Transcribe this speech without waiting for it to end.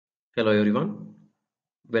Hello everyone,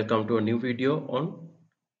 welcome to a new video on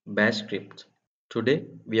Bash scripts. Today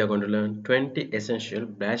we are going to learn 20 essential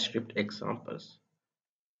Bash script examples.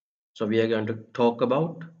 So we are going to talk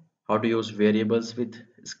about how to use variables with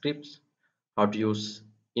scripts, how to use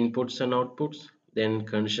inputs and outputs, then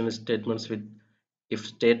conditional statements with if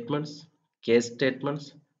statements, case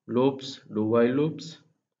statements, loops, do while loops,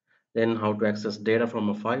 then how to access data from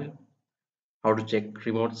a file, how to check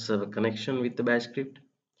remote server connection with the bash script,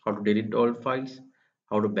 how to delete old files,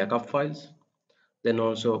 how to backup files. Then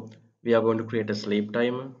also we are going to create a sleep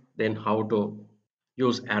timer, then how to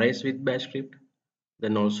use arrays with bash script.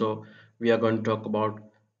 Then also we are going to talk about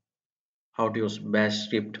how to use bash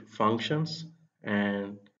script functions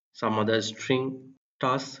and some other string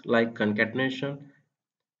tasks like concatenation,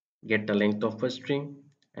 get the length of a string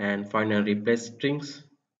and find and replace strings.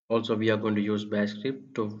 Also, we are going to use bash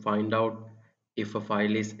script to find out if a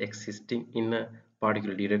file is existing in a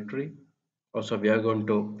particular directory. Also, we are going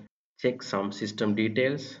to check some system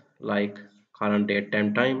details like current date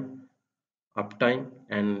and time, uptime,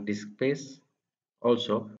 and disk space.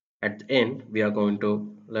 Also, at the end, we are going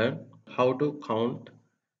to learn how to count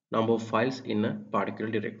number of files in a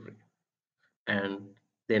particular directory. And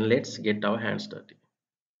then let's get our hands dirty.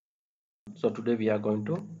 So today we are going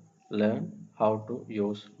to learn how to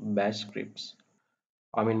use bash scripts.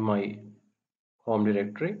 I'm in my home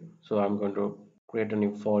directory, so I'm going to create a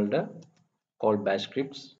new folder called bash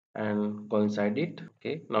scripts and go inside it.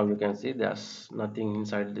 Okay, now you can see there's nothing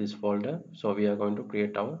inside this folder, so we are going to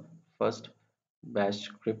create our first bash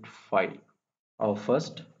script file. Our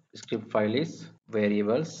first script file is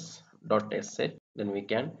variables.sh. Then we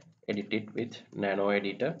can edit it with nano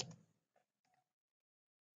editor.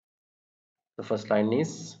 The first line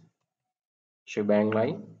is shebang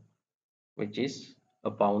line, which is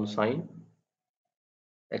a pound sign,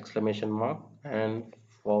 exclamation mark, and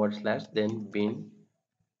forward slash, then bin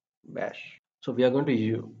bash. So we are going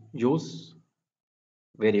to use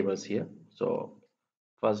variables here. So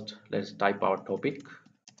first let's type our topic,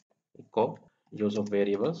 echo use of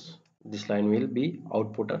variables. This line will be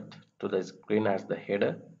outputted to the screen as the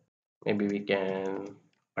header. Maybe we can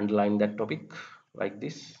underline that topic like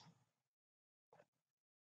this.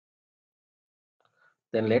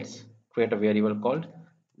 Then let's create a variable called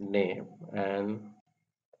name and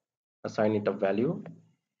assign it a value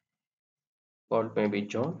called maybe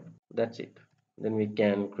John. That's it. Then we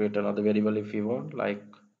can create another variable if you want, like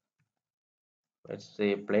let's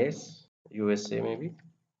say place USA maybe,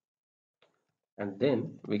 and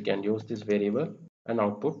then we can use this variable and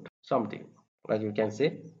output something, like you can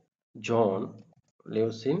say John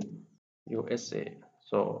lives in USA.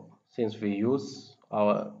 So since we use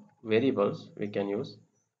our variables, we can use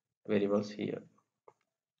variables here.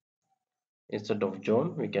 Instead of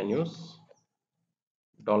John, we can use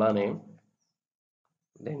dollar name,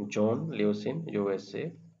 then John lives in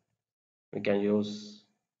USA. We can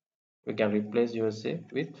replace USA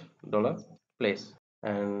with dollar place.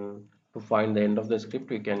 And to find the end of the script,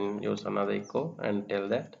 we can use another echo and tell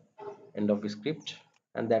that end of the script,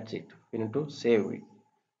 and that's it. We need to save it.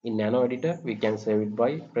 In nano editor, we can save it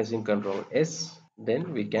by pressing Ctrl S,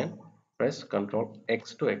 then we can press Ctrl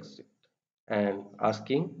X to exit. And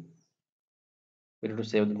asking we need to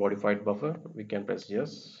save the modified buffer, we can press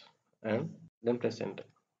yes and then press enter.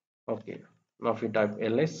 Okay, now if we type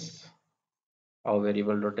ls, our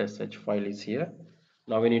variable.sh file is here.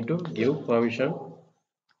 Now we need to give permission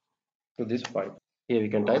to this file. Here we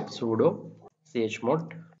can type sudo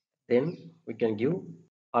chmod, then we can give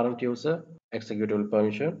current user executable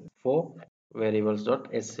permission for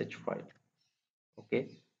variables.sh file. Okay,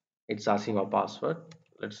 it's asking our password.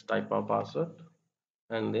 Let's type our password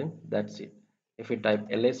and then that's it. If we type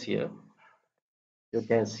ls here, you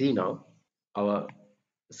can see now our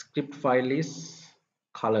script file is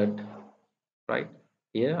colored, right?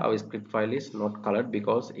 Here our script file is not colored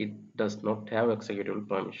because it does not have executable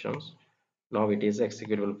permissions. Now it is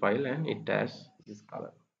executable file and it has this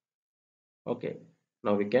color. Okay,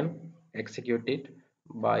 now we can execute it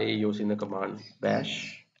by using the command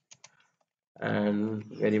bash and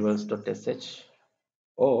variables.sh,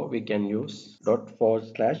 or we can use dot forward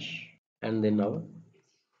slash and then our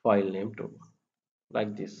file name too,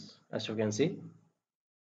 like this. As you can see,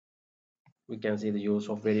 we can see the use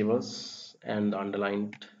of variables and the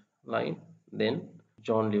underlined line. Then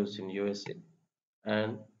John lives in USA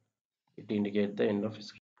and it indicates the end of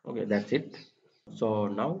his. Okay, that's it. So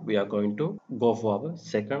now we are going to go for our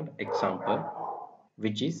second example,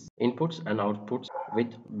 which is inputs and outputs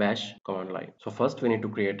with bash command line. So first we need to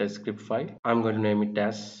create a script file. I'm going to name it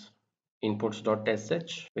as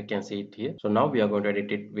inputs.sh. We can see it here. So now we are going to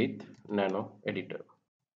edit it with nano editor.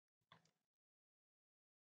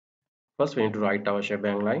 First we need to write our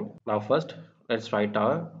shebang line. Now first let's write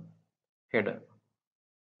our header.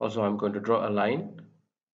 Also I'm going to draw a line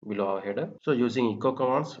below our header. So using echo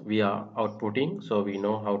commands we are outputting, so we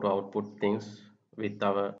know how to output things with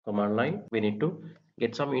our command line. We need to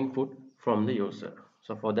get some input from the user.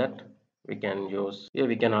 So for that we can use, here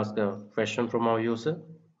we can ask a question from our user.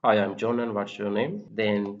 Hi, I'm John and what's your name?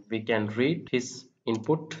 Then we can read his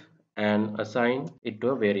input and assign it to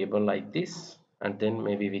a variable like this, and then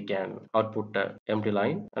maybe we can output a empty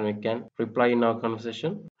line and we can reply in our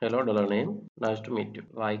conversation, hello dollar name, nice to meet you,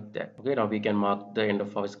 like that. Okay, now we can mark the end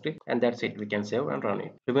of our script and that's it. We can save and run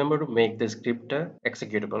it. Remember to make the script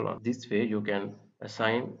executable. On this way you can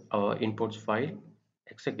assign our inputs file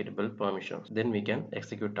executable permissions, then we can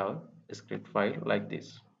execute our script file like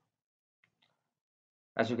this.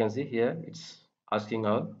 As you can see here, it's asking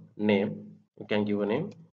our name. You can give a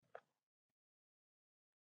name,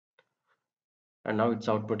 and now it's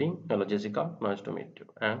outputting hello Jessica, nice to meet you,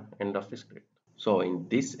 and end of the script. So in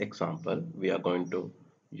this example we are going to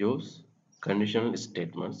use conditional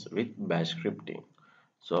statements with bash scripting.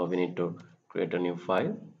 So we need to create a new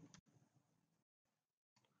file.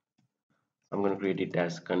 I'm going to create it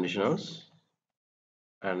as conditionals,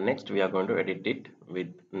 and next we are going to edit it with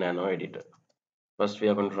nano editor. First we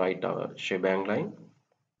are going to write our shebang line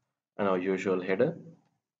and our usual header.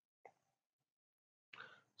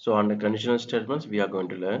 So under conditional statements we are going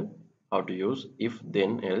to learn how to use if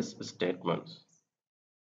then else statements.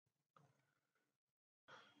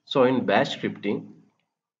 So in bash scripting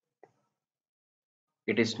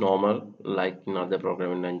it is normal like in other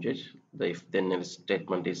programming language. The if then else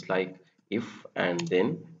statement is like if and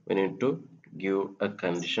then we need to give a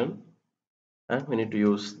condition and we need to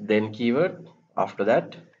use then keyword. After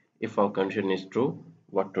that, if our condition is true,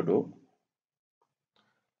 what to do?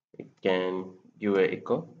 It can give a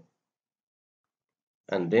echo,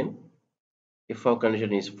 and then if our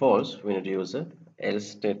condition is false, we need to use a else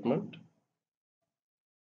statement,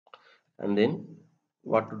 and then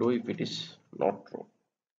what to do if it is not true.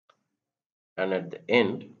 And at the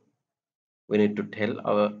end, we need to tell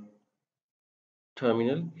our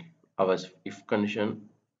terminal our if condition,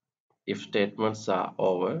 if statements are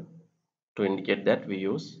over, to indicate that we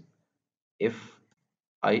use if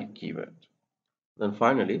I keyword. Then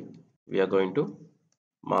finally we are going to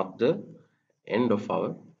mark the end of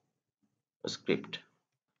our script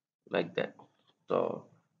like that. So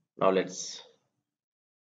now let's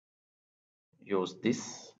use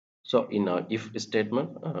this. So in our if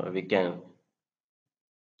statement we can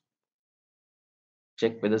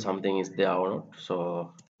check whether something is there or not.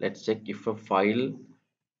 So let's check if a file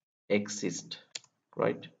exists,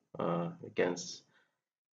 right? We can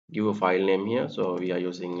give a file name here. So we are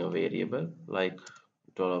using a variable like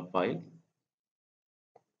 $file.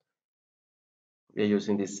 We are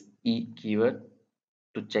using this e keyword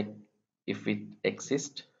to check if it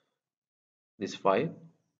exists, this file.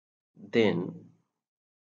 Then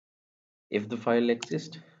if the file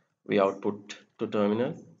exists, we output to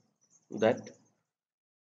terminal that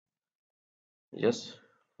yes,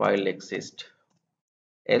 file exists.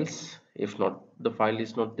 Else if not, the file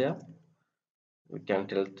is not there, we can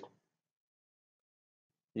tell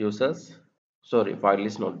users sorry, file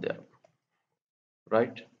is not there,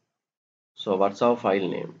 right? So what's our file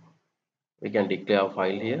name? We can declare a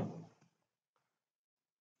file here.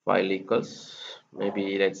 File equals,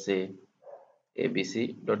 maybe let's say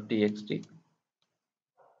abc.txt,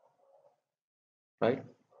 right?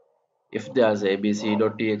 If there's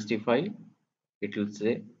abc.txt file, it will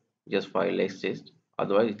say yes, file exists.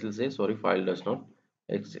 Otherwise it will say sorry, file does not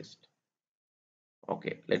exist.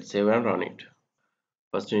 Okay, let's save and run it.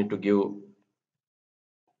 First you need to give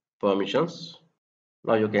permissions.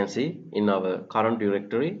 Now you can see in our current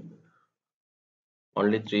directory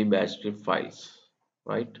only 3 bash script files,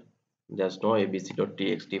 right? There's no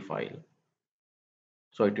abc.txt file,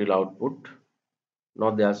 so it will output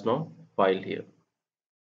no, there's no file here.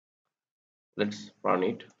 Let's run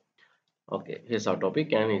it. Okay, here's our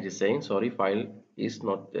topic and it is saying sorry, file is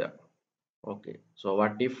not there. Okay, so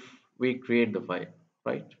what if we create the file,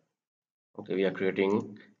 right? Okay, we are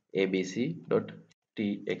creating abc.txt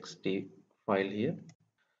file here.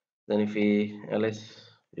 Then if we ls,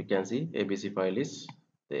 you can see abc file is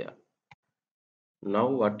there. Now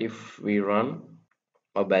what if we run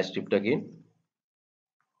a bash script again?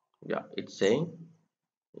 Yeah, it's saying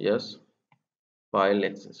yes, file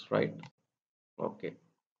exists, right? Okay,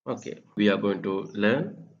 we are going to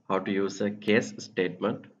learn how to use a case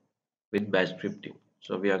statement with bash scripting.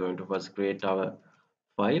 So we are going to first create our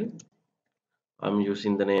file. I'm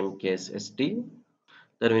using the name case st.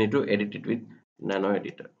 Then we need to edit it with nano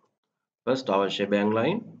editor. First our shebang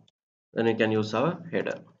line. Then we can use our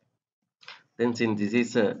header. Then since this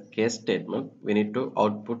is a case statement, we need to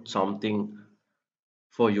output something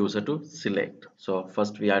for user to select. So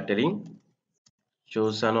first we are telling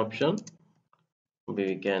choose an option.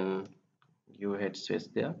 We can give head space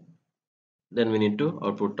there. Then we need to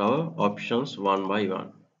output our options one by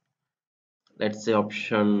one. Let's say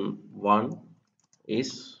option 1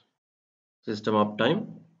 is system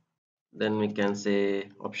uptime. Then we can say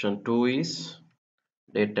option 2 is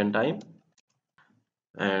date and time,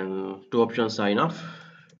 and two options are enough.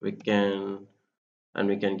 We can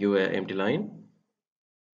give an empty line.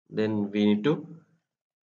 Then we need to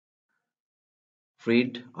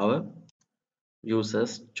feed our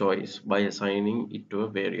user's choice by assigning it to a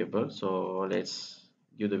variable. So let's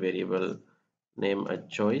give the variable name a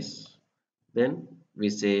choice. Then we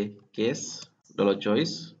say case dollar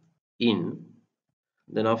choice in,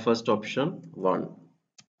 then our first option 1,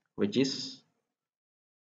 which is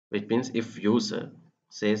which means if user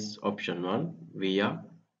says option 1, we are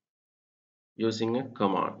using a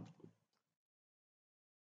command.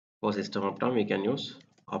 For system uptime we can use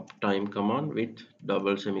uptime command with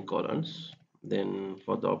double semicolons. Then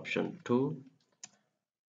for the option 2,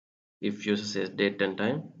 if user says date and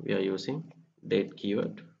time, we are using date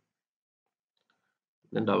keyword,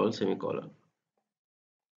 then double semicolon.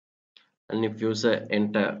 And if user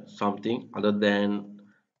enter something other than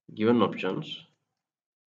given options,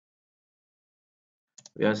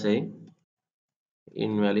 we are saying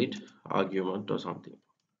invalid argument or something.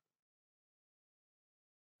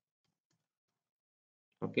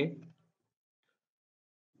 Okay.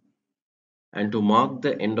 And to mark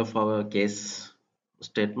the end of our case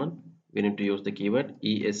statement, we need to use the keyword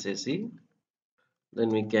ESSE. Then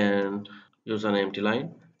we can use an empty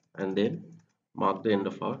line and then mark the end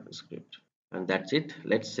of our script. And that's it.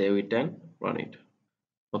 Let's save it and run it.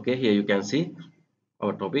 Okay, here you can see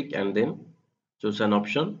our topic and then choose an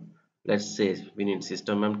option. Let's say we need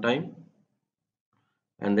system uptime,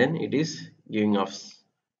 and then it is giving us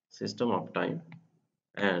system uptime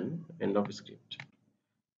and end of script.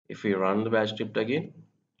 If we run the bash script again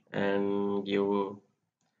and give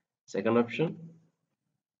second option,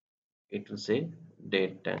 it will say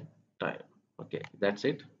date and time. Okay, that's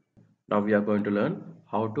it. Now we are going to learn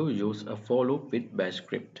how to use a for loop with bash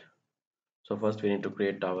script. So first we need to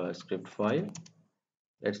create our script file.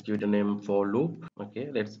 Let's give it a name for loop. Okay,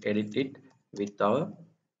 let's edit it with our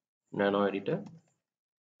nano editor.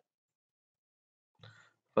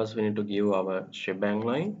 First we need to give our shebang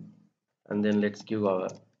line, and then let's give our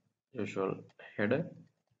usual header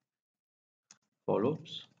for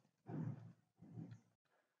loops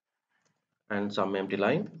and some empty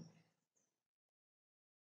line,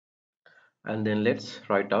 and then let's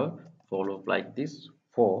write our for loop like this.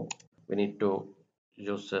 For we need to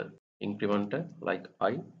use a incrementer like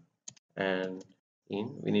I, and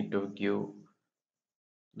in we need to give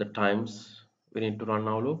the times we need to run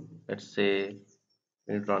our loop. Let's say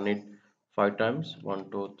we need to run it 5 times, 1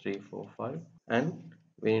 2 3 4 5, and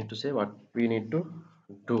we need to say what we need to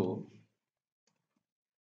do,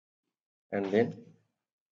 and then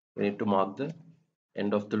we need to mark the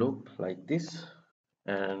end of the loop like this,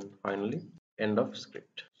 and finally end of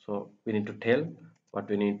script. So we need to tell what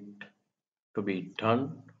we need to be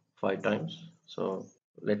done 5 times. So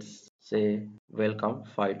let's say welcome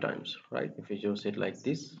 5 times, right? If we use it like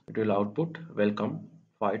this, it will output welcome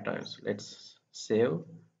 5 times. Let's save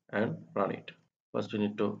and run it. First we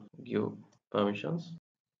need to give permissions.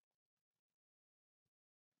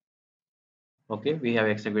 Okay, we have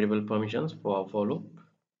executable permissions for our for loop.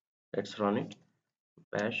 Let's run it.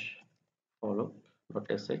 Bash for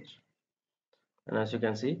loop.sh, and as you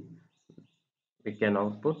can see we can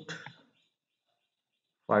output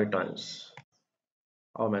 5 times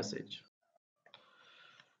our message.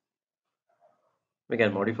 We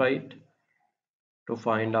can modify it to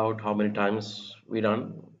find out how many times we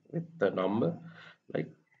run with the number. Like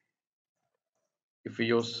if we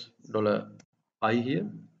use $I here,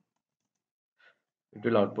 it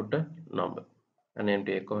will output a number. An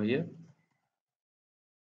empty echo here,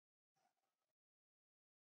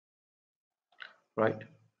 right?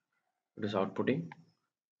 It is outputting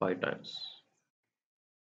 5 times.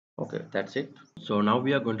 Okay, that's it. So now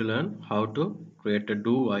we are going to learn how to create a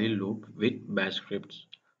do while loop with bash scripts.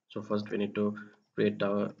 So first we need to create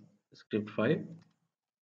our script file,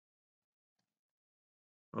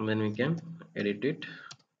 and then we can edit it.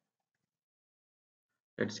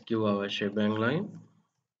 Let's give our shebang line.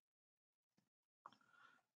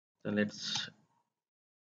 Then let's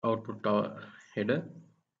output our header,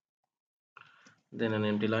 then an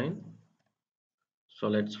empty line. So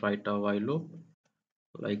let's write our while loop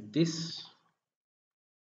like this.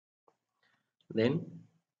 Then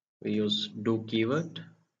we use do keyword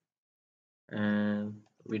and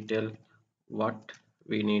we tell what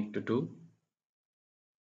we need to do.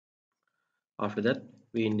 After that,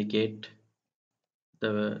 we indicate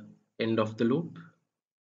the end of the loop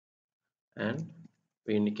and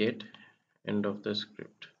we indicate end of the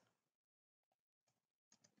script.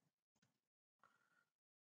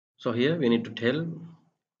 So here we need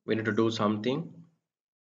to do something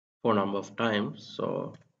for number of times.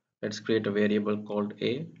 So let's create a variable called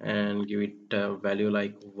a and give it a value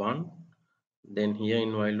like 1. Then here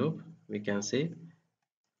in while loop we can say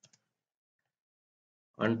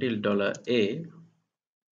until $a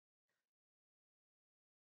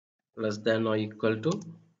less than or equal to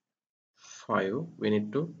 5. We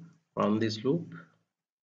need to run this loop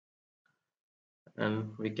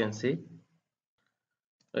and we can say,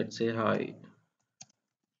 let's say, hi,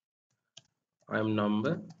 I'm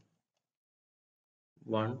number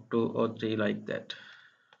 1 2 or 3, like that.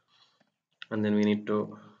 And then we need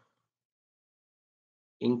to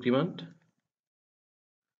increment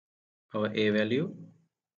our a value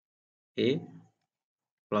a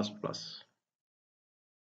plus plus,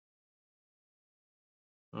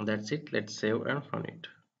 and that's it. Let's save and run it.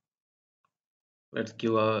 Let's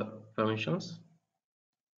give our permissions.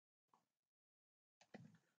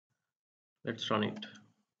 Let's run it.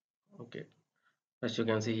 Okay, as you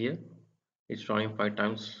can see here, it's running 5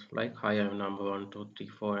 times, like hi, I'm number 1 2 3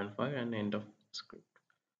 4 and 5, and end of script.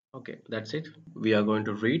 Okay, that's it. We are going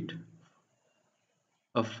to read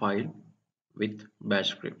a file with bash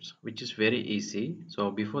scripts, which is very easy.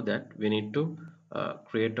 So before that we need to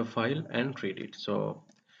create a file and read it. So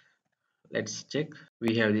let's check.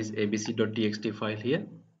 We have this abc.txt file here.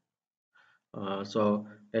 So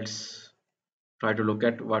let's try to look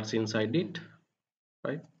at what's inside it,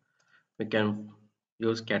 right? We can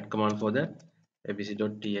use cat command for that.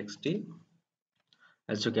 abc.txt.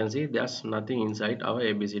 As you can see, there's nothing inside our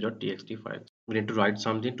abc.txt file. We need to write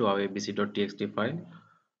something to our abc.txt file.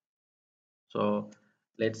 So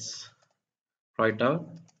let's write our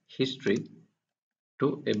history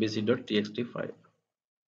to abc.txt file.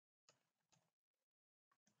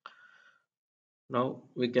 Now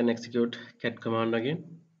we can execute cat command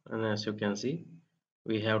again, and as you can see,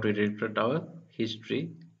 we have redirected our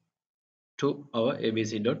history to our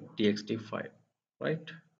abc.txt file,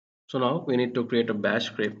 right? So now we need to create a bash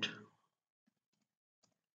script,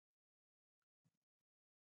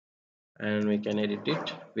 and we can edit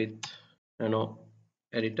it with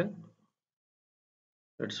editor.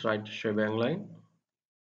 Let's write shebang line.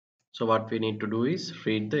 So what we need to do is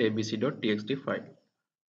read the abc.txt file.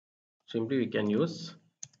 Simply we can use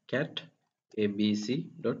cat abc.txt,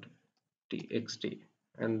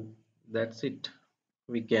 and that's it.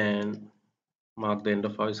 We can mark the end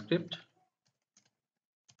of our script.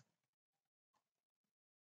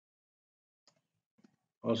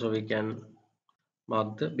 Also we can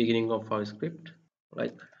mark the beginning of our script,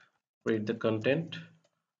 like read the content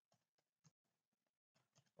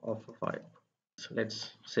of a file. So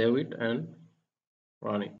let's save it and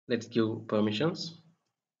run it. Let's give permissions.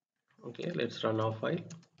 Okay, let's run our file.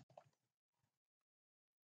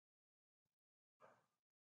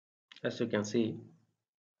 As you can see,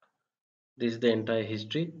 this is the entire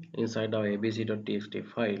history inside our abc.txt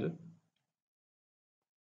file.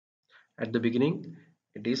 At the beginning,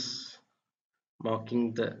 it is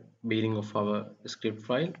marking the beginning of our script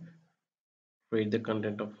file, read the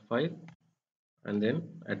content of the file, and then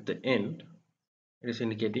at the end it is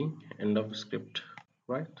indicating end of script,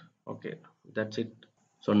 right? Okay, that's it.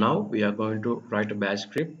 So now we are going to write a bash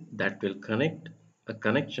script that will connect a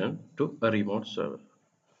connection to a remote server.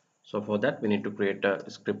 So for that we need to create a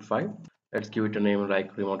script file. Let's give it a name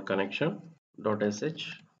like remote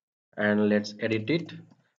connection.sh, and let's edit it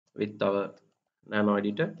with our nano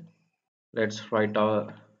editor. Let's write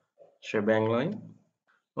our shebang line.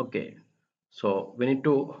 Okay, so we need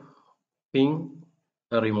to ping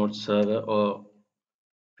a remote server or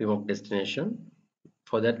remote destination.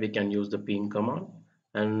 For that we can use the ping command,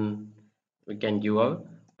 and we can give our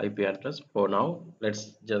IP address. For now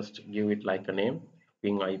let's just give it like a name,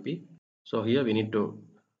 ping IP. So here we need to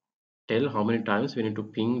tell how many times we need to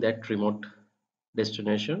ping that remote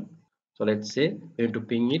destination. So let's say we need to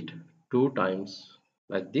ping it 2 times,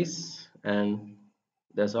 like this, and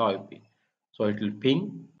that's our IP. So it will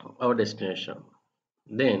ping our destination.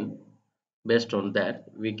 Then based on that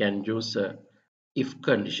we can use a if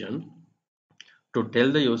condition to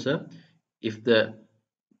tell the user if the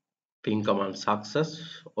ping command success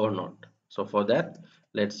or not. So for that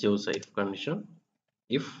let's use a if condition.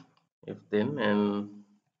 If then, and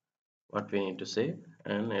what we need to say,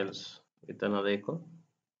 and else with another echo,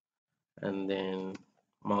 and then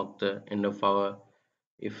mark the end of our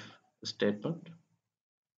if statement,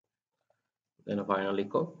 then a final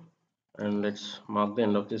echo, and let's mark the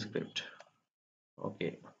end of the script.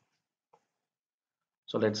 Okay,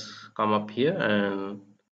 so let's come up here, and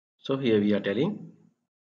so here we are telling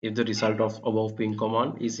if the result of above ping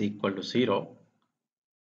command is equal to 0,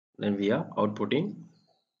 then we are outputting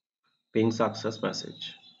ping success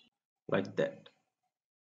message like that,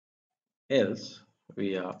 else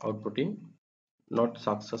we are outputting not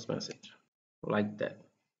success message like that.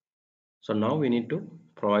 So now we need to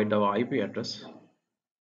provide our IP address.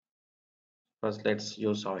 First let's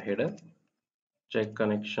use our header, check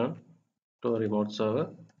connection to a remote server,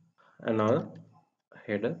 another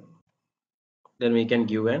header, then we can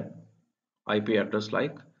give an IP address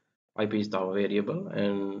like IP is our variable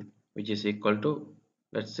and which is equal to,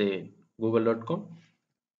 let's say, google.com.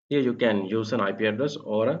 Here you can use an IP address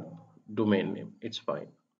or a domain name, it's fine.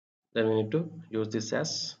 Then we need to use this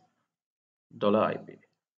as $IP.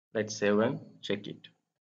 Let's save and check it.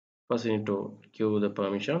 First we need to give the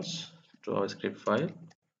permissions to our script file,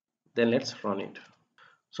 then let's run it.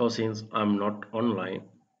 So since I'm not online,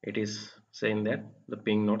 it is saying that the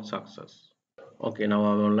ping not success. Okay, now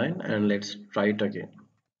I'm online and let's try it again.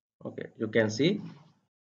 Okay, you can see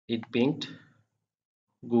it pinged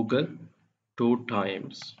Google 2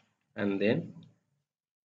 times and then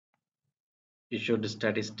issued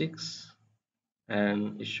statistics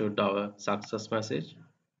and issued our success message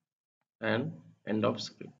and end of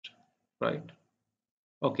script, right?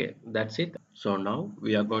 Okay, that's it. So now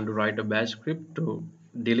we are going to write a bash script to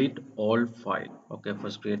delete all file. Okay,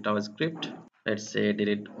 first create our script. Let's say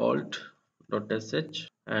delete alt.sh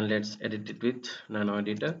and let's edit it with nano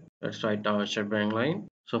editor. Let's write our shebang line.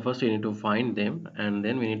 So first we need to find them and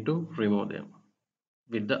then we need to remove them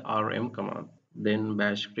with the rm command, then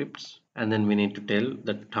bash scripts, and then we need to tell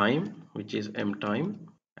the time, which is m time,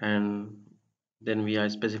 and then we are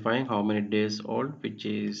specifying how many days old, which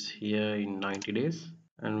is here in 90 days,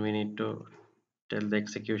 and we need to tell the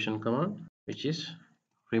execution command, which is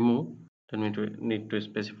remove, then we need to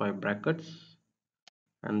specify brackets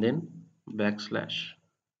and then backslash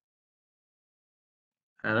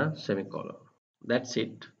and a semicolon. That's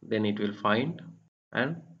it. Then it will find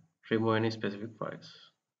and remove any specific files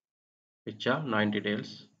which are 90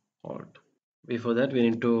 days old. Before that we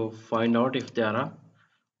need to find out if there are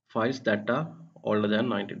files that are older than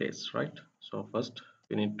 90 days, right? So first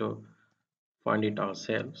we need to find it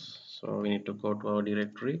ourselves. So we need to go to our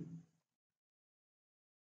directory,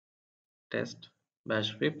 test, bash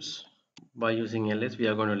scripts. By using ls we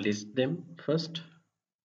are going to list them first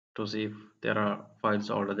to see if there are files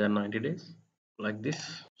older than 90 days like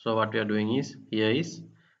this. So what we are doing is, here is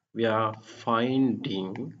we are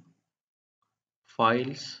finding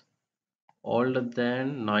files older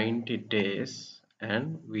than 90 days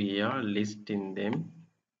and we are listing them.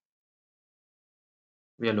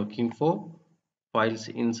 We are looking for files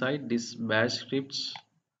inside this bash scripts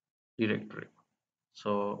directory.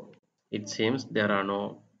 So it seems there are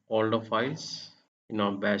no older files in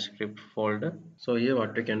our bash script folder. So here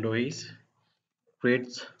what we can do is create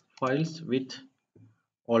files with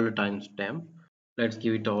all the timestamp. Let's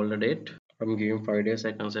give it all the date. I'm giving 5 days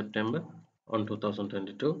 2nd September on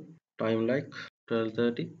 2022. Time like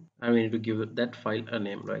 12:30. I need to give that file a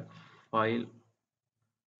name like file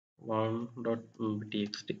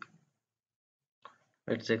 1.txt.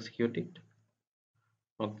 Let's execute it.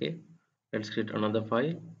 Okay, let's create another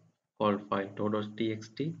file called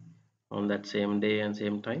file2.txt on that same day and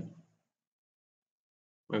same time.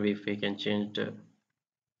 Maybe if we can change the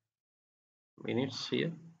minutes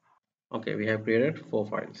here. Okay, we have created 4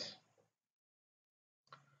 files.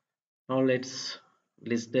 Now let's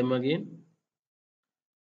list them again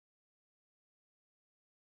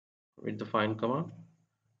with the find command.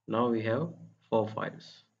 Now we have 4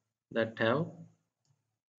 files that have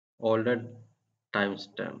older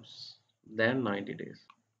timestamps than 90 days.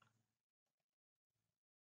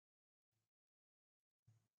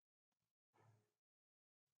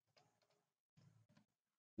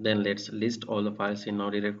 Then let's list all the files in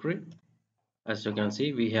our directory. As you can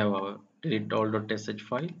see, we have our delete all.sh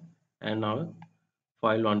file and our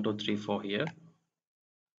file 1234 here.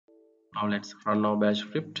 Now let's run our bash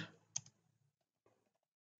script.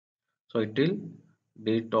 So it will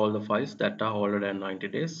delete all the files that are older than 90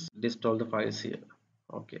 days. List all the files here.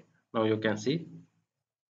 Okay. Now you can see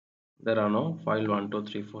there are no file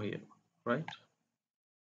 1234 here, right?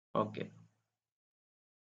 Okay.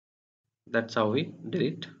 That's how we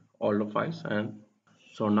delete all the files. And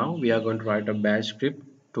so now we are going to write a bash script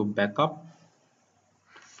to backup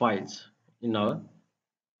files in our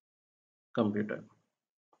computer.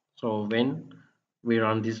 So when we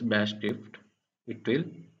run this bash script, it will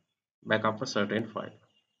back up a certain file.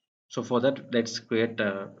 So for that, let's create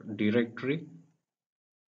a directory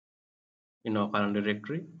in our current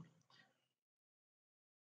directory.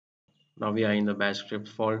 Now we are in the bash script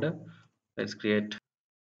folder. Let's create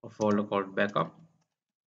a folder called backup,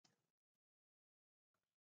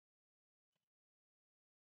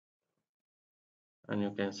 and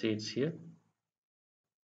you can see it's here.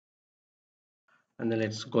 And then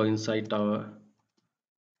let's go inside our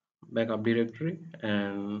backup directory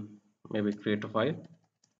and maybe create a file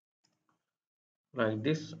like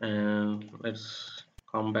this, and let's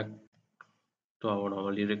come back to our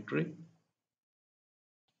normal directory.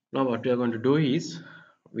 Now what we are going to do is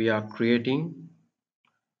we are creating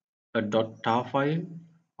a .tar file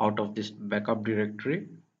out of this backup directory,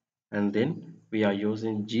 and then we are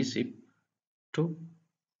using gzip to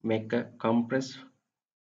make a compressed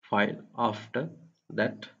file after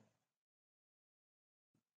that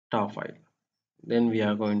tar file. Then we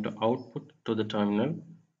are going to output to the terminal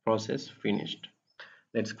process finished.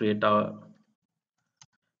 Let's create our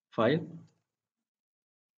file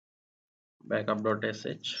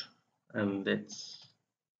backup.sh and let's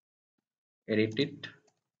edit it.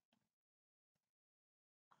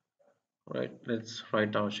 Right, let's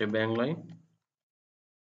write our shebang line.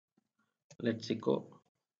 Let's echo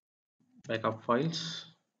backup files.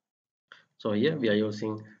 So here we are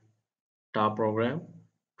using tar program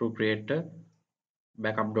to create a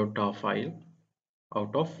backup.tar file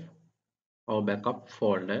out of our backup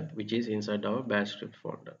folder, which is inside our bash script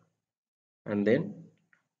folder. And then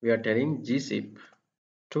we are telling gzip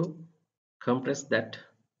to compress that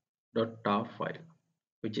 .tar file,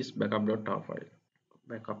 which is backup.tar file,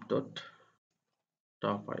 backup.tar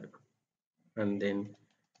file, and then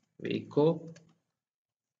we echo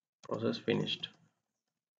process finished.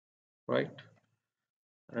 Right,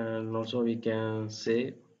 and also we can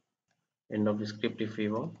say end of the script if we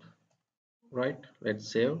want. Right,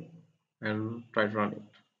 let's save and try to run it.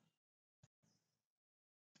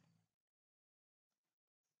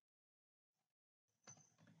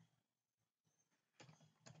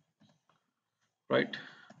 Right,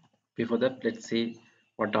 before that, let's see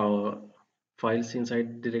what our files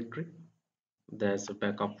inside directory. There's a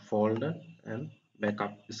backup folder and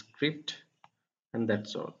backup script, and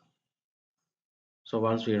that's all. So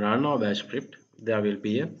once we run our bash script, there will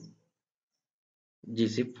be a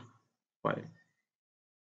gzip file.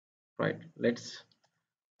 Right, let's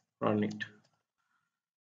run it.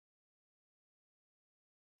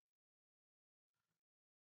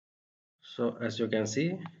 So as you can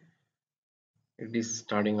see, it is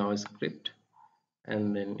starting our script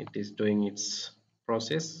and then it is doing its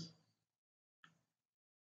process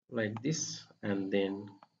like this, and then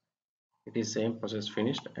it is same process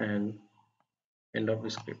finished and end of the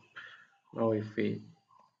script. Now if we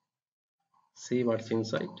see what's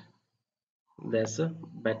inside, there's a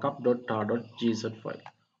backup.tar.gz file.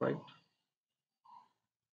 Right,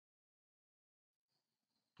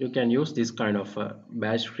 you can use this kind of a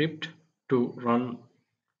bash script to run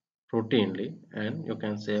routinely, and you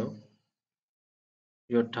can save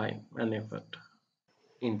your time and effort.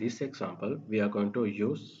 In this example, we are going to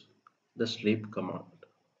use the sleep command.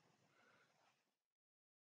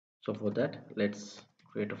 So for that, let's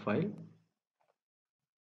create a file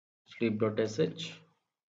sleep.sh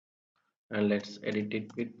and let's edit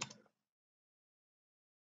it with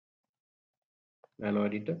nano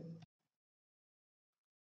editor.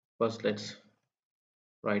 First, let's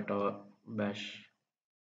write our bash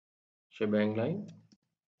shebang line.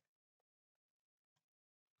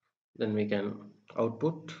 Then we can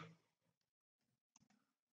output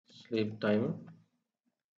sleep timer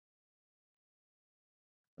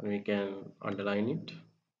and we can underline it.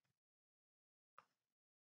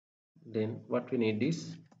 Then what we need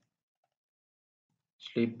is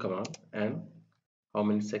sleep command and how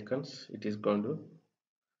many seconds it is going to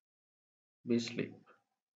be sleep.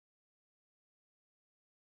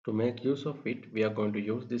 To make use of it, we are going to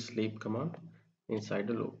use this sleep command inside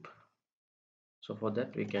the loop. So for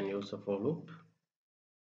that, we can use a for loop.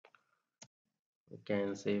 We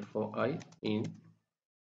can say for I in,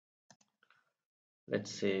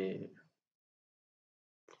 let's say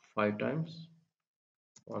 5 times,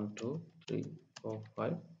 1 2 3 4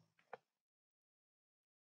 5.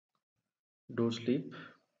 Do sleep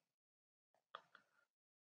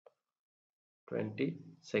 20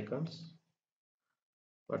 seconds,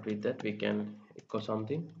 but with that we can echo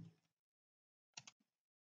something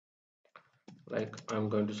like I'm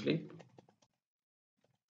going to sleep.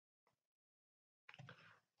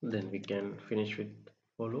 Then we can finish with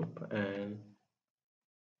for loop and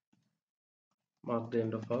mark the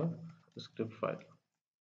end of our script file.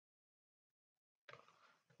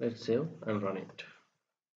 Let's save and run it.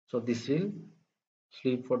 So this will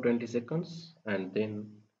sleep for 20 seconds and then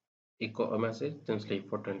echo a message, then sleep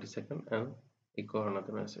for 20 seconds and echo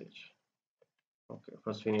another message. Okay,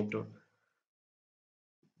 first we need to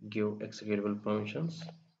give executable permissions,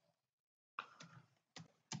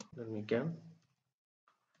 then we can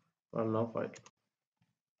run our file.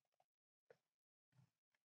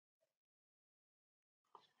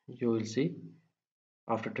 You will see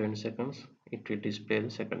after 20 seconds it will display the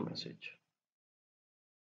second message,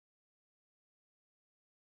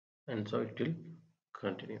 and so it will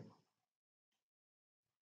continue,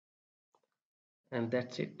 and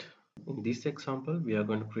that's it. In this example we are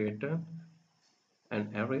going to create an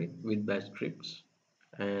array with bash scripts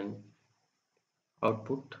and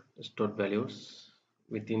output stored values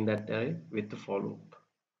within that array with the for loop.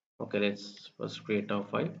 Okay, let's first create our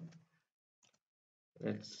file.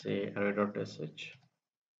 Let's say array.sh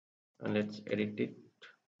and let's edit it.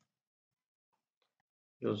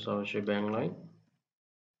 Use our shebang line.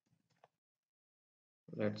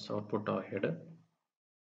 Let's output our header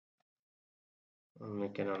and we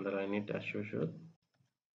can underline it as usual,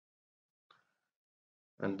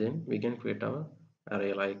 and then we can create our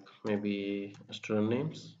array like maybe student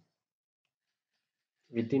names.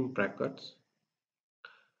 Within brackets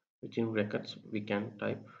we can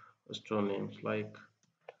type student names like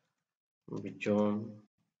maybe John,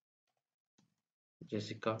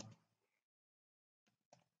 Jessica,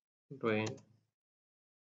 Dwayne,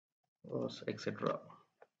 etc.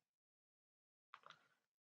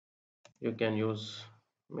 You can use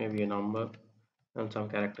maybe a number and some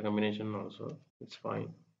character combination also, it's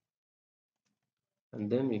fine. And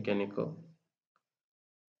then we can echo,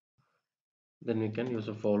 then we can use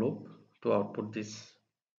a for loop to output these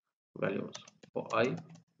values. For I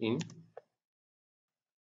in,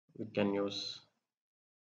 we can use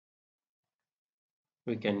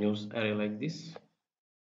array like this,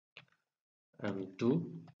 and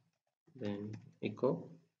 2, then echo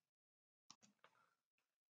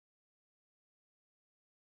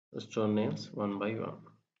store names one by one.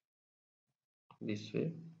 This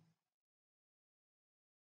way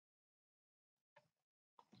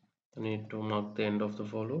I need to mark the end of the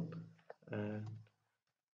for loop, and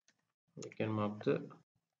we can mark the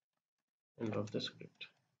end of the script.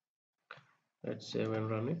 Let's save and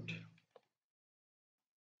run it.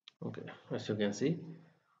 Okay, as you can see,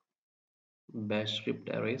 bash script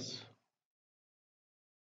arrays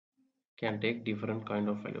can take different kind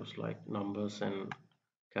of values like numbers and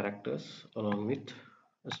characters along with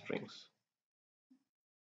strings.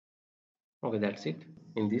 Okay, that's it.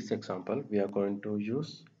 In this example we are going to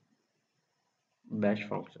use bash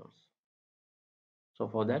functions. So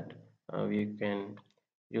for that we can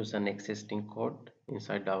use an existing code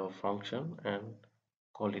inside our function and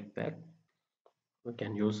call it back. We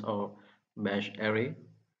can use our bash array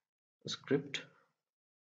script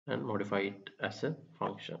and modify it as a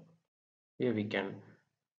function. Here we can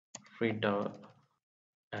read the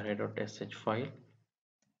array.sh file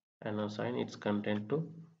and assign its content to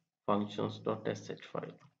functions.sh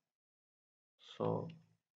file. So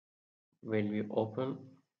when we open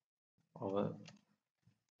our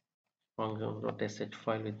functions.sh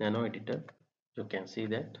file with nano editor, you can see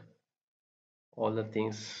that all the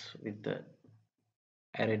things with the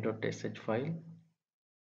array.sh file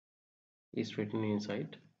is written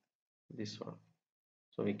inside this one.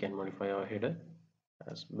 So we can modify our header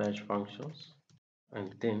as bash functions,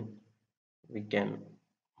 and then we can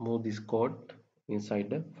move this code inside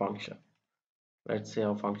the function. Let's say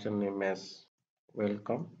our function name as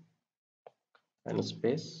welcome and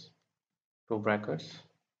space 2 brackets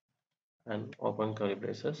and open curly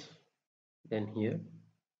braces. Then here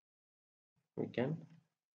we can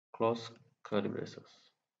close curly braces.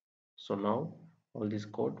 So now all this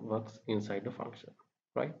code works inside the function,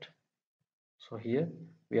 right? So here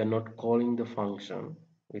we are not calling the function.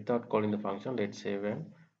 Without calling the function, let's save and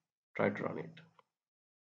try to run it.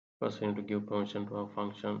 First we need to give permission to our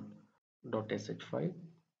function .sh file,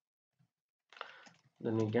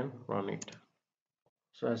 then we can run it.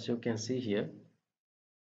 So as you can see here,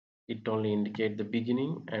 it only indicates the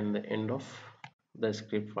beginning and the end of the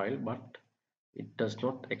script file, but it does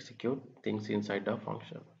not execute things inside the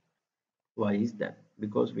function. Why is that?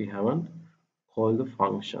 Because we haven't called the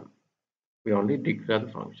function, we only declare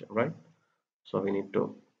the function, right? So we need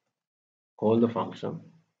to call the function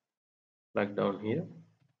like down here.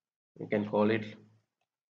 We can call it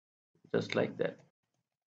just like that,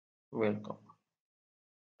 welcome.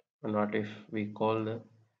 And what if we call the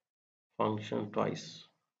function twice,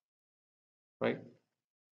 right?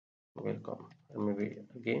 Welcome. And maybe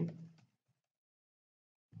again.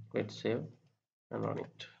 Let's save and run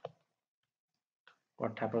it.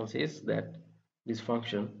 What happens is that this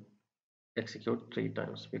function executes 3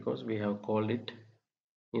 times because we have called it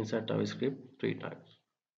inside our script 3 times.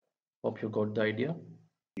 Hope you got the idea.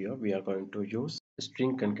 Here we are going to use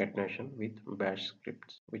string concatenation with bash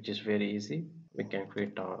scripts, which is very easy. We can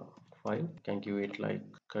create a file, can give it like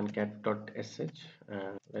concat.sh,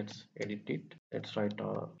 and let's edit it. Let's write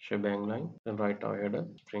a shebang line, then write our header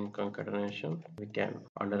string concatenation. We can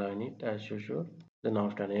underline it as usual. Then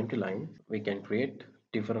after an empty line, we can create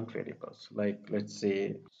different variables, like let's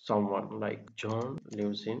say someone like John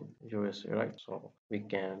lives in USA, right? So we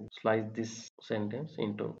can slice this sentence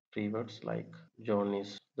into 3 words, like John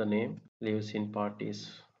is the name, lives in part is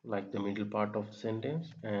like the middle part of the sentence,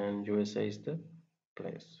 and USA is the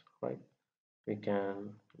place, right? We can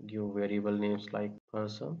give variable names like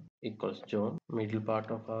person equals John, middle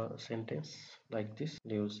part of a sentence like this,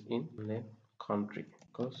 lives in, and then country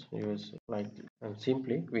equals USA, like this. And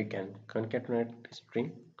simply we can concatenate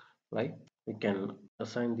string, like we can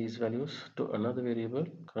assign these values to another variable,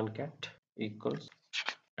 concat equals,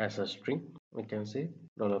 as a string we can say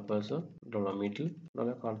 $person,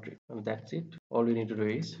 $middle, $country, and that's it. All we need to do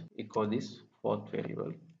is echo this fourth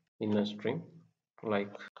variable in a string,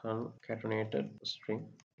 like concatenated string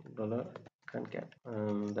dollar concat,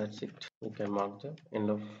 and that's it. We can mark the end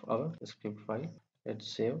of our script file.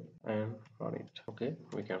 Let's save and run it. Okay,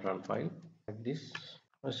 we can run file like this.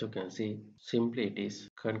 As you can see, simply it is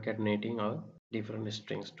concatenating our different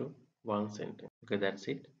strings to one sentence. Okay, that's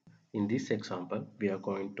it. In this example, we are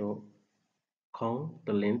going to count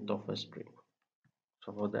the length of a string.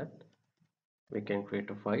 So for that, we can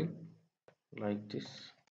create a file like this,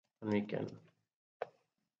 and we can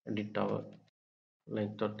edit our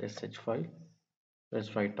length.sh file.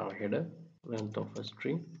 Let's write our header length of a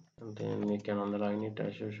string, and then we can underline it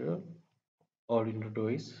as usual. All we need to do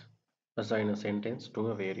is assign a sentence to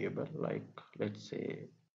a variable, like let's say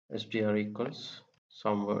str equals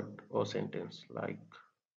some word or sentence, like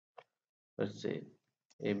let's say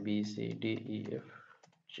a b c d e f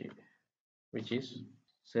g, which is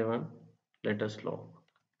 7 letters long,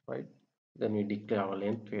 right? Then we declare our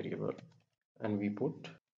length variable, and we put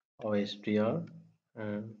our str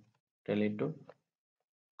and tell it to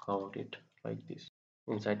count it like this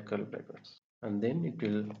inside curly brackets, and then it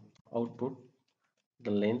will output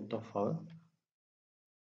the length of our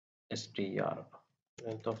str.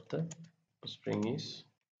 Length of the string is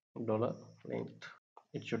dollar length.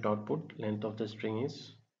 It should output length of the string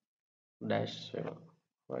is -7,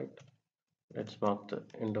 right? Let's mark the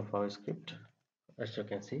end of our script. As you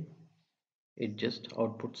can see, it just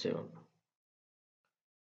output 7.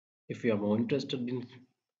 If you are more interested in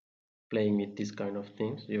playing with this kind of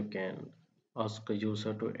things, you can ask a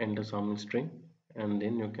user to enter some string, and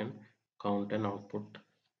then you can count and output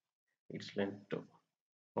its length too.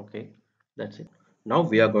 Okay, that's it. Now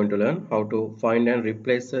we are going to learn how to find and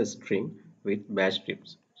replace a string with bash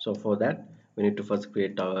scripts. So for that, we need to first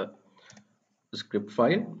create our script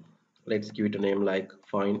file. Let's give it a name like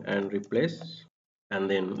find and replace, and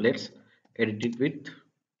then let's edit it with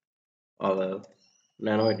our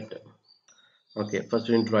nano editor. Okay, first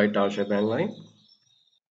we need to write our shebang line.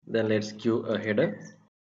 Then let's give a header.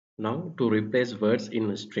 Now to replace words in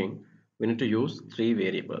a string, we need to use 3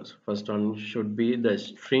 variables. First one should be the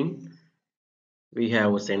string. We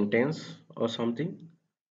have a sentence or something.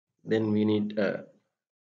 Then we need a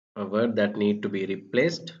word that need to be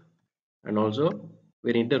replaced, and also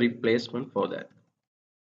we need a replacement for that,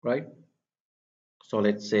 right? So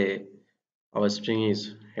let's say our string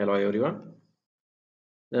is hello everyone.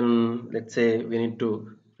 Then let's say we need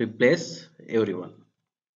to replace everyone.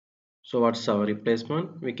 So what's our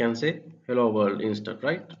replacement? We can say hello world instead,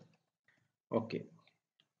 right? Okay,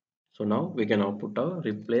 so now we can output our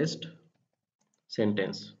replaced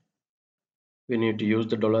sentence. We need to use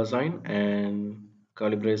the dollar sign and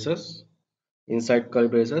curly braces. Inside curly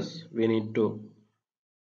braces, we need to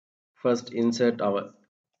first insert our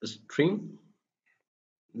string,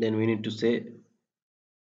 then we need to say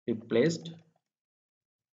replaced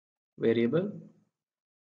variable,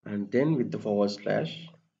 and then with the forward slash,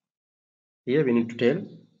 here we need to tell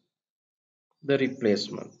the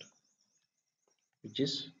replacement, which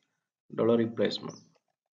is dollar replacement.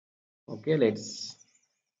 Okay, let's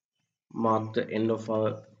mark the end of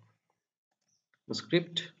our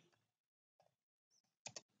script,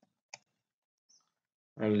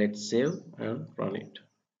 and let's save and run it.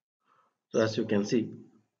 So as you can see,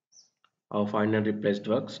 our find and replaced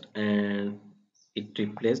works, and it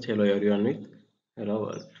replaced hello everyone with hello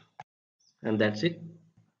world, and that's it.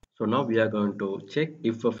 So now we are going to check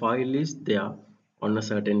if a file is there on a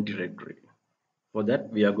certain directory. For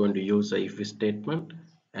that, we are going to use a if statement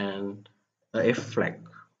and a f flag.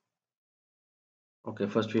 Okay,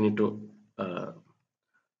 first we need to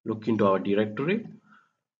look into our directory.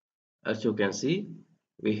 As you can see,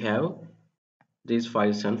 we have these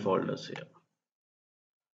files and folders here.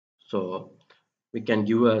 So we can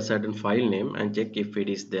give a certain file name and check if it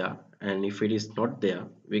is there, and if it is not there,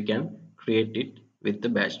 we can create it with the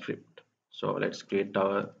bash script. So let's create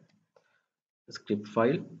our script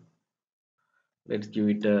file. Let's give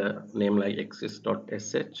it a name like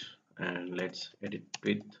exist.sh, and let's edit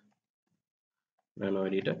with nano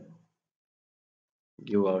editor.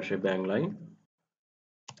 Give our shebang line.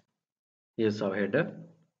 Here's our header.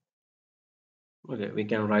 Okay, we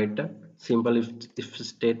can write a simple if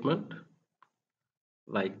statement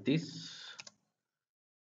like this.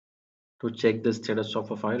 To check the status of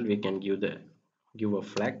a file, we can give a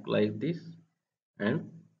flag like this, and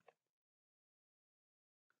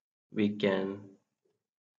we can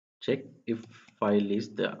check if file is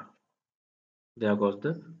there. There goes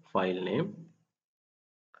the file name,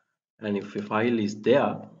 and if a file is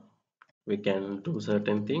there, we can do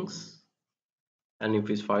certain things, and if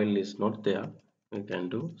this file is not there, we can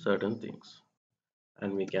do certain things,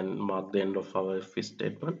 and we can mark the end of our if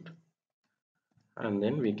statement, and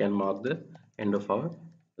then we can mark the end of our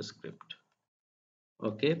script.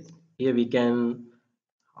 Okay, here we can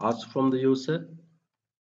ask from the user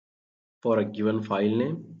for a given file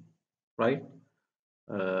name, right?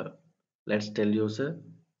 uh, let's tell user,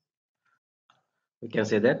 we can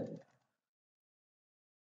say that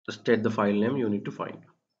state the file name you need to find,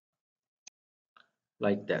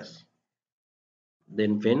 like this.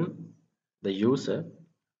 Then when the user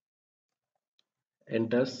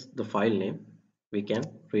enters the file name, we can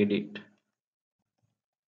read it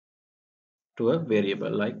to a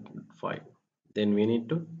variable like file. Then we need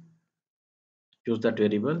to use that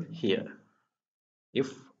variable here.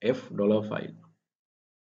 If f$file,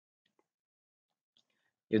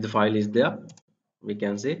 if the file is there, we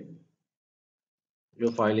can say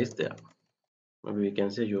your file is there. Maybe we can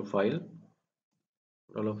say your file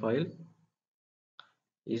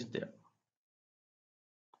is there.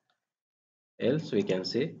 Else we can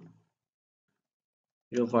say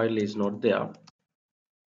your file is not there.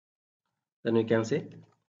 Then we can say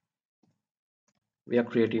we are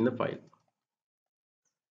creating the file,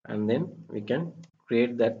 and then we can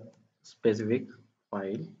create that specific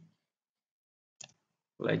file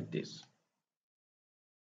like this,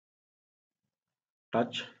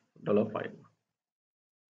 touch$file.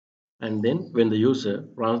 And then when the user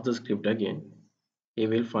runs the script again, he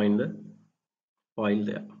will find the file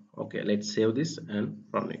there. Okay, let's save this and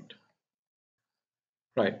run it.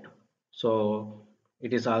 Right, so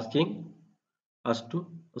it is asking us to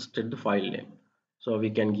state the file name, so we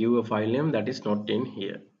can give a file name that is not in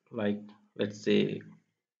here, like let's say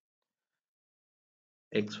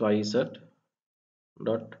xyz.txt.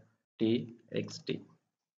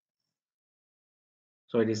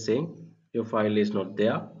 So it is saying your file is not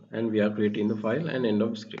there, and we are creating the file and end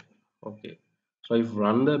of script. Okay, so if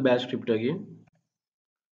run the bash script again,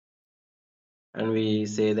 and we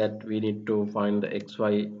say that we need to find the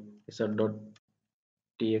xyz.txt,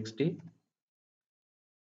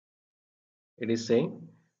 it is saying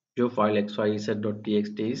your file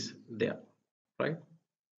xyz.txt is there, right?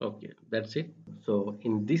 Okay, that's it. So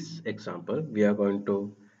in this example, we are going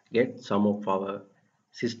to get some of our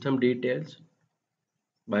system details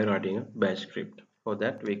by writing a bash script. For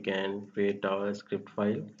that, we can create our script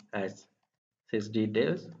file as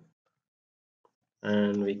sysdetails,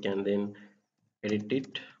 and we can then edit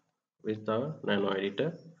it with the nano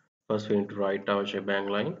editor. First, we need to write our shebang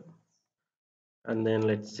line, and then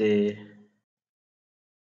let's say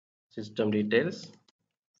system details.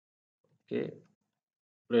 Okay,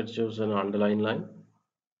 let's use an underline line.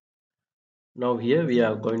 Now here we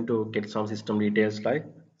are going to get some system details like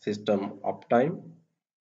system uptime,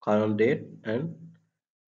 current date, and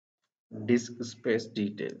disk space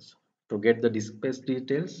details. To get the disk space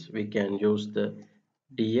details, we can use the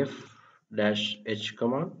df-h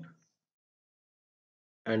command,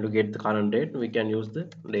 and to get the current date, we can use the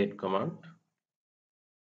date command,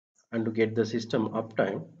 and to get the system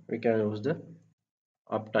uptime, we can use the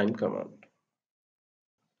uptime command,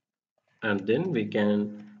 and then we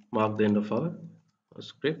can mark the end of our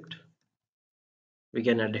script. We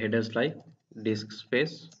can add headers like disk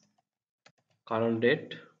space, current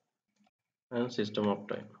date, and system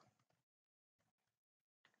uptime.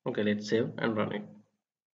 Okay, let's save and run it.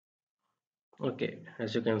 Okay,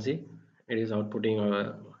 as you can see, it is outputting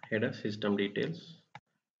our header system details,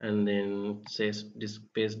 and then it says disk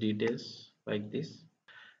space details like this,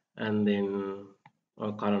 and then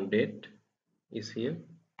our current date is here,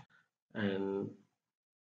 and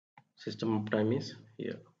system uptime is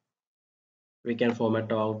here. We can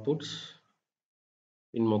format our outputs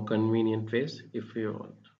in more convenient ways if we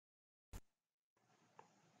want.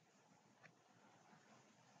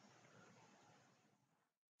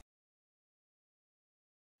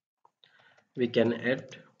 We can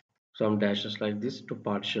add some dashes like this to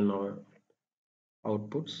partition our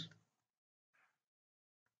outputs.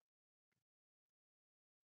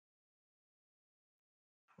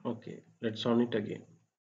 Okay, let's run it again.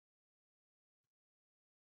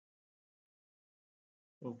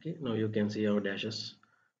 Okay, now you can see our dashes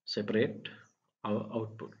separate our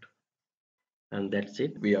output, and that's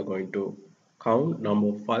it. We are going to count number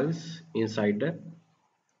of files inside the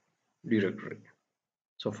directory.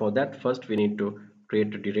 So for that, first we need to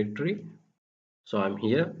create a directory. So I'm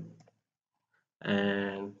here,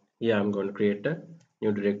 and here I'm going to create a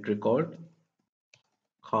new directory called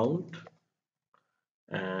count,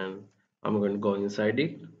 and I'm going to go inside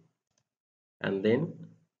it, and then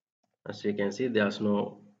as you can see there's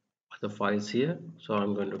no other files here, so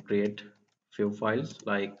I'm going to create few files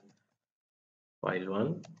like file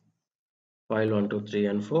 1, file 1 2 3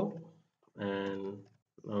 and 4, and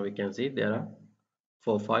now we can see there are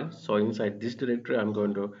 4 files. So inside this directory I'm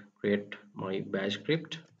going to create my bash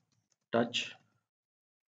script touch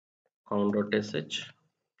count.sh,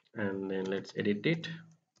 and then let's edit it,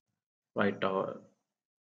 write our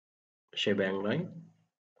shebang line,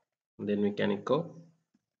 then we can echo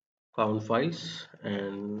count files,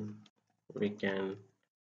 and we can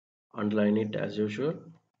underline it as usual,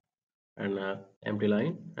 and empty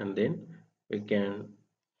line, and then we can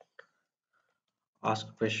ask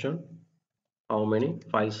question how many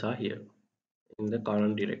files are here in the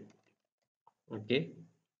current directory. Okay,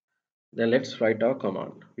 then let's write our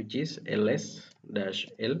command, which is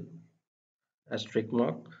ls-l asterisk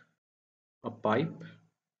mark a pipe,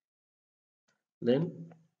 then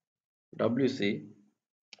wc-l.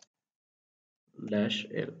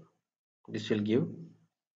 This will give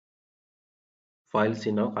files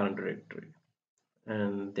in our current directory,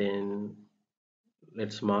 and then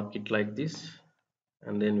let's mark it like this,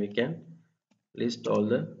 and then we can list all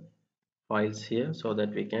the files here so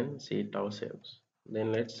that we can see it ourselves.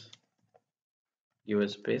 Then let's give a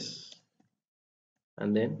space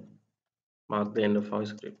and then mark the end of our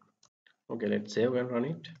script. Okay, let's save and run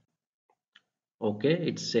it. Okay,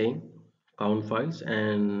 it's saying count files,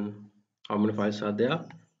 and how many files are there?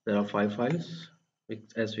 There are 5 files.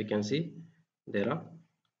 As we can see, there are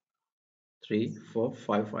 3 4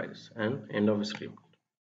 5 files, and end of script.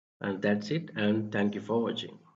 And that's it, and thank you for watching.